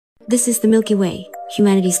This is the Milky Way,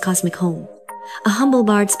 humanity's cosmic home. A humble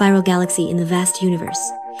barred spiral galaxy in the vast universe.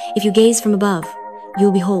 If you gaze from above,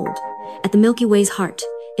 you'll behold, at the Milky Way's heart,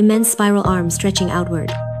 immense spiral arms stretching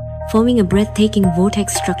outward, forming a breathtaking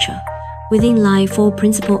vortex structure. Within lie four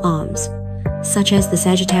principal arms, such as the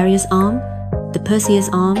Sagittarius arm, the Perseus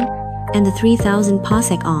arm, and the 3000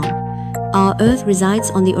 parsec arm. Our Earth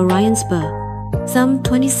resides on the Orion Spur, some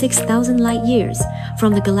 26,000 light-years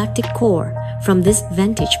from the galactic core. From this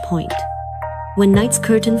vantage point, when night's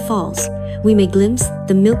curtain falls, we may glimpse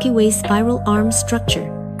the Milky Way spiral arm structure,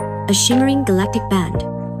 a shimmering galactic band,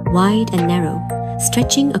 wide and narrow,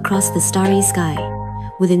 stretching across the starry sky.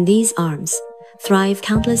 Within these arms thrive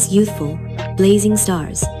countless youthful, blazing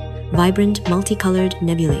stars, vibrant multicolored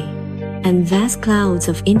nebulae, and vast clouds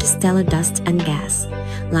of interstellar dust and gas,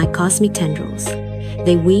 like cosmic tendrils.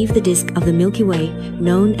 They weave the disk of the Milky Way,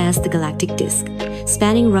 known as the galactic disk,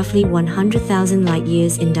 spanning roughly 100,000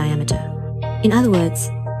 light-years in diameter. In other words,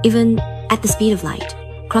 even at the speed of light,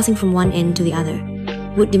 crossing from one end to the other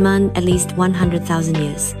would demand at least 100,000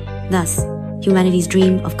 years. Thus, humanity's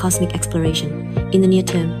dream of cosmic exploration in the near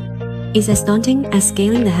term is as daunting as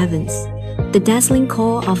scaling the heavens. The dazzling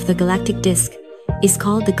core of the galactic disk is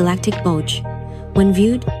called the galactic bulge. When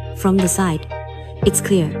viewed from the side, it's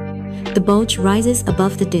clear. The bulge rises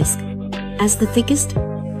above the disk as the thickest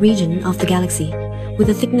region of the galaxy, with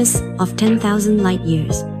a thickness of 10,000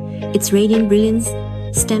 light-years. Its radiant brilliance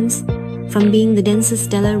stems from being the densest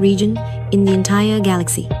stellar region in the entire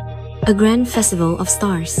galaxy. A grand festival of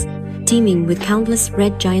stars, teeming with countless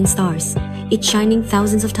red giant stars, each shining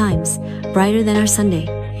thousands of times brighter than our Sunday,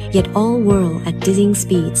 yet all whirl at dizzying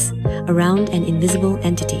speeds around an invisible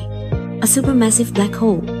entity. A supermassive black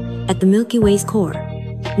hole at the Milky Way's core,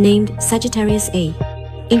 named Sagittarius A.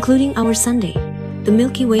 Including our Sunday, the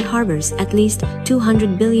Milky Way harbors at least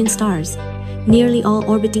 200 billion stars, nearly all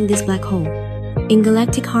orbiting this black hole, in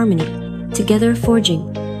galactic harmony, together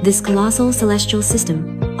forging this colossal celestial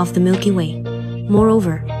system of the Milky Way.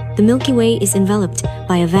 Moreover, the Milky Way is enveloped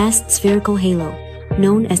by a vast spherical halo,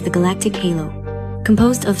 known as the galactic halo,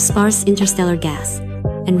 composed of sparse interstellar gas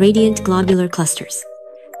and radiant globular clusters.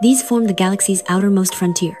 These form the galaxy's outermost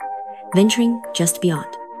frontier. Venturing just beyond,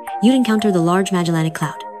 you'd encounter the Large Magellanic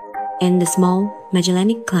Cloud and the Small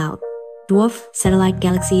Magellanic Cloud, dwarf satellite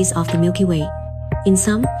galaxies of the Milky Way. In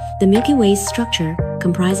sum, the Milky Way's structure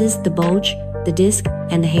comprises the bulge, the disk,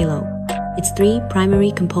 and the halo, its three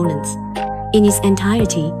primary components. In its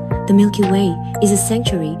entirety, the Milky Way is a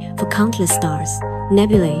sanctuary for countless stars,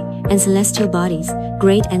 nebulae, and celestial bodies,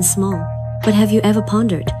 great and small. But have you ever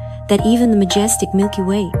pondered that even the majestic Milky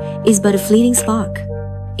Way is but a fleeting spark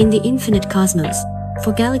in the infinite cosmos?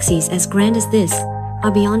 For galaxies as grand as this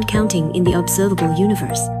are beyond counting in the observable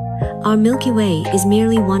universe. Our Milky Way is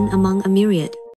merely one among a myriad